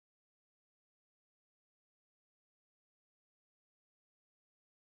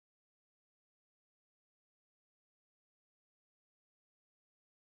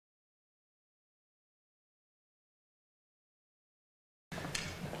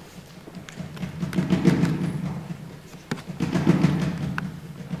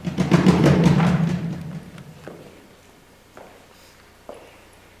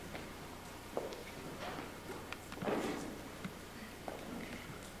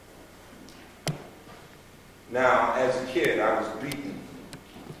Now, as a kid, I was beaten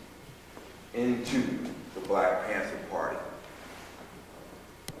into the Black Panther Party.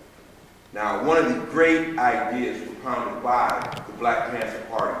 Now, one of the great ideas propounded by the Black Panther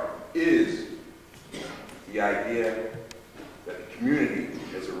Party is the idea that the community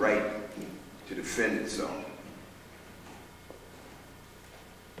has a right to defend itself.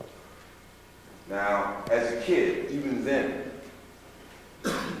 Now, as a kid, even then,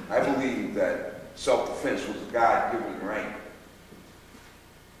 I believed that self-defense was a God-given right.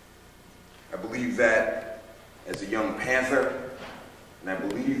 I believed that as a young Panther, and I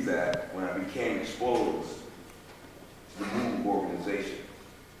believed that when I became exposed to the MOVE organization.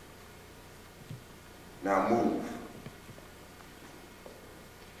 Now, MOVE.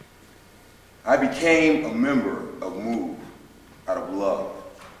 I became a member of MOVE out of love,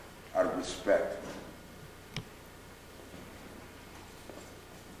 out of respect.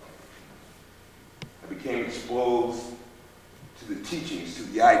 I became exposed to the teachings, to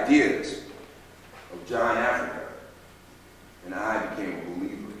the ideas of John Africa, and I became a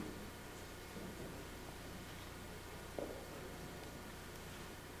believer.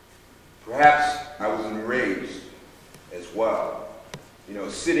 Perhaps I was enraged as well,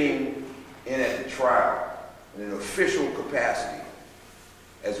 sitting in at the trial in an official capacity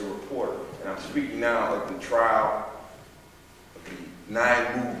as a reporter. And I'm speaking now of the trial of the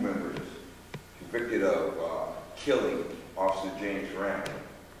 9 MOVE members convicted of killing Officer James Ram.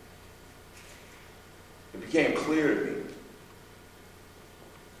 It became clear to me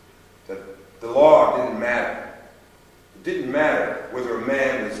that the law didn't matter. It didn't matter whether a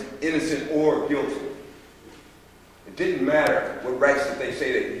man was innocent or guilty. It didn't matter what rights did they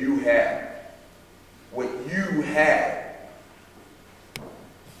say that you had. What you had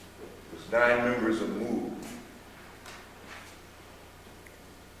was 9 members of MOVE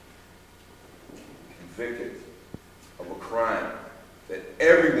convicted of a crime that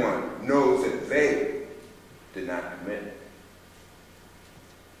everyone knows that they did not commit.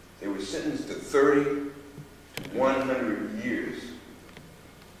 They were sentenced to 30 to 100 years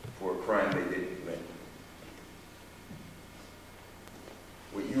for a crime they didn't commit.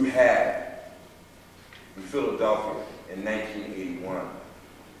 What you had in Philadelphia in 1981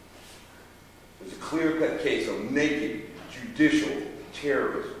 was a clear-cut case of naked judicial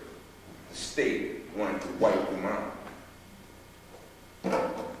terrorism. The state wanted to wipe them out.